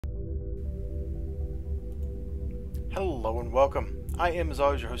Hello and welcome. I am, as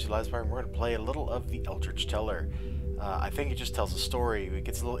always, your host, Eliza, and we're going to play a little of the Eldritch Teller. I think it just tells a story. It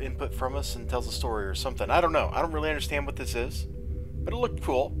gets a little input from us and tells a story or something. I don't know. I don't really understand what this is, but it looked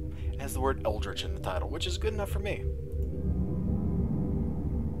cool. It has the word Eldritch in the title, which is good enough for me.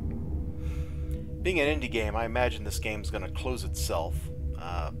 Being an indie game, I imagine this game's going to close itself.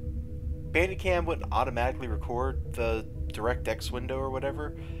 Bandicam wouldn't automatically record the DirectX window or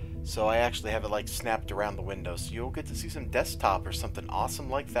whatever, so I actually have it like snapped around the window, so you'll get to see some desktop or something awesome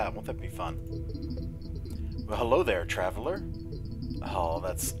like that. Won't that be fun? Well, hello there, traveler. Oh,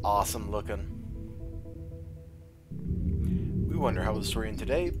 that's awesome looking. We wonder how the story in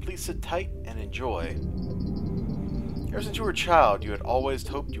today. Please sit tight and enjoy. Ever since you were a child, you had always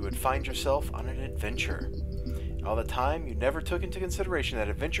hoped you would find yourself on an adventure. All the time, you never took into consideration that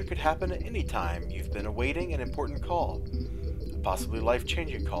adventure could happen at any time. You've been awaiting an important call. A possibly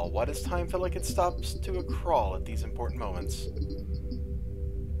life-changing call. Why does time feel like it stops to a crawl at these important moments?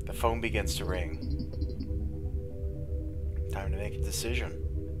 The phone begins to ring. Time to make a decision.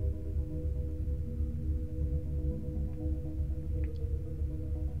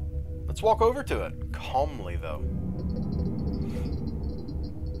 Let's walk over to it. Calmly, though.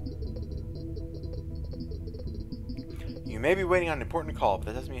 You may be waiting on an important call, but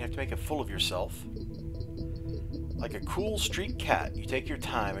that doesn't mean you have to make a fool of yourself. Like a cool street cat, you take your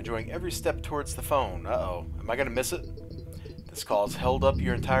time, enjoying every step towards the phone. Uh-oh, am I going to miss it? This call has held up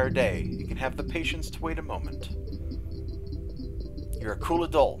your entire day. You can have the patience to wait a moment. You're a cool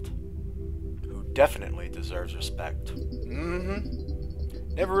adult who definitely deserves respect.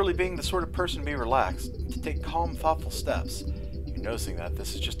 Never really being the sort of person to be relaxed, to take calm, thoughtful steps. You're noticing that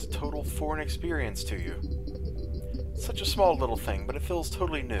this is just a total foreign experience to you. Such a small little thing, but it feels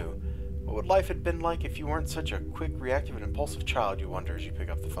totally new. What would life have been like if you weren't such a quick, reactive, and impulsive child, you wonder as you pick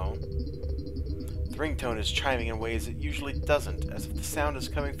up the phone? The ringtone is chiming in ways it usually doesn't, as if the sound is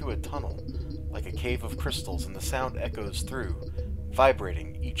coming through a tunnel, like a cave of crystals, and the sound echoes through,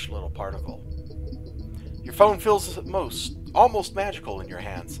 vibrating each little particle. Your phone feels almost magical in your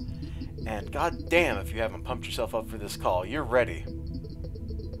hands, and goddamn if you haven't pumped yourself up for this call, you're ready.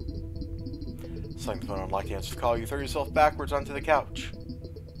 Something's going on like to answer the call. You throw yourself backwards onto the couch.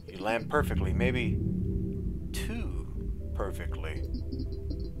 You land perfectly, maybe too perfectly.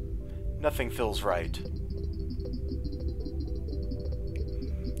 Nothing feels right.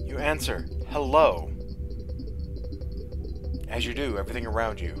 You answer, hello. As you do, everything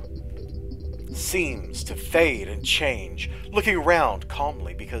around you seems to fade and change. Looking around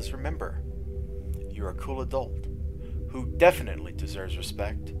calmly, because remember, you're a cool adult who definitely deserves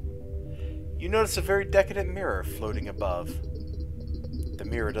respect. You notice a very decadent mirror floating above. The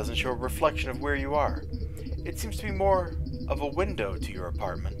mirror doesn't show a reflection of where you are. It seems to be more of a window to your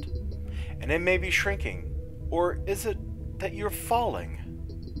apartment. And it may be shrinking. Or is it that you're falling?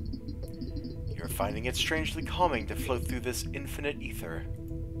 You're finding it strangely calming to float through this infinite ether.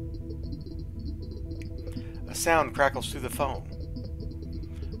 A sound crackles through the phone,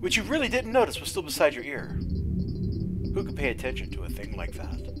 which you really didn't notice was still beside your ear. Who could pay attention to a thing like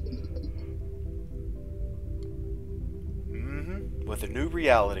that? With a new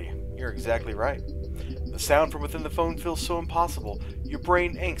reality. You're exactly right. The sound from within the phone feels so impossible. Your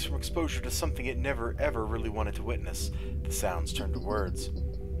brain aches from exposure to something it never ever really wanted to witness. The sounds turn to words.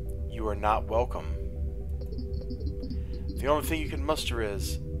 You are not welcome. The only thing you can muster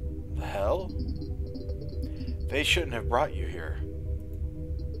is, the hell? They shouldn't have brought you here.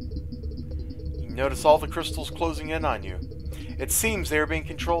 You notice all the crystals closing in on you. It seems they are being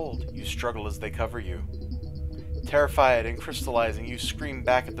controlled. You struggle as they cover you. Terrified and crystallizing, you scream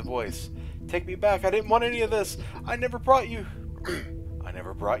back at the voice. Take me back, I didn't want any of this. I never brought you. I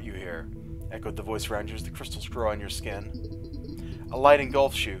never brought you here, echoed the voice around you as the crystals grow on your skin. A light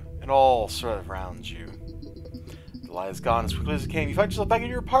engulfs you, and all surrounds you. The light is gone as quickly as it came. You find yourself back in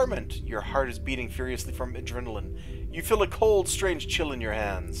your apartment. Your heart is beating furiously from adrenaline. You feel a cold, strange chill in your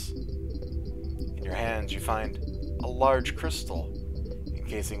hands. In your hands, you find a large crystal,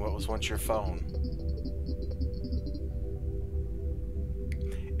 encasing what was once your phone.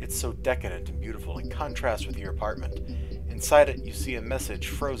 It's so decadent and beautiful in contrast with your apartment. Inside it, you see a message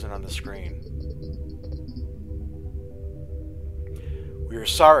frozen on the screen. We are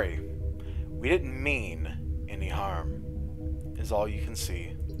sorry. We didn't mean any harm, is all you can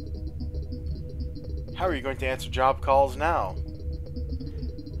see. How are you going to answer job calls now?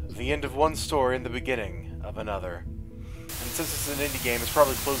 The end of one story and the beginning of another. And since it's an indie game, it's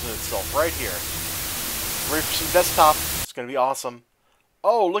probably closing itself right here. Ready for some desktop? It's going to be awesome.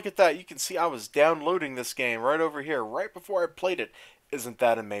 Oh, look at that. You can see I was downloading this game right over here, right before I played it. Isn't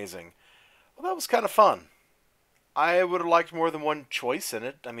that amazing? Well, that was kind of fun. I would have liked more than one choice in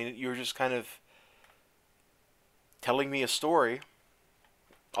it. I mean, you were just kind of telling me a story.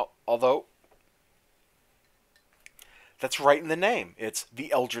 Although, that's right in the name. It's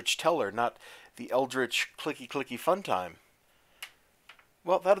the Eldritch Teller, not the Eldritch Clicky Clicky Fun Time.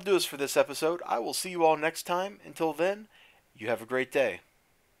 Well, that'll do us for this episode. I will see you all next time. Until then, you have a great day.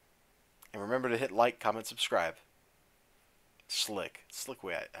 And remember to hit like, comment, subscribe. Slick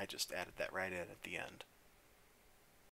way I just added that right in at the end.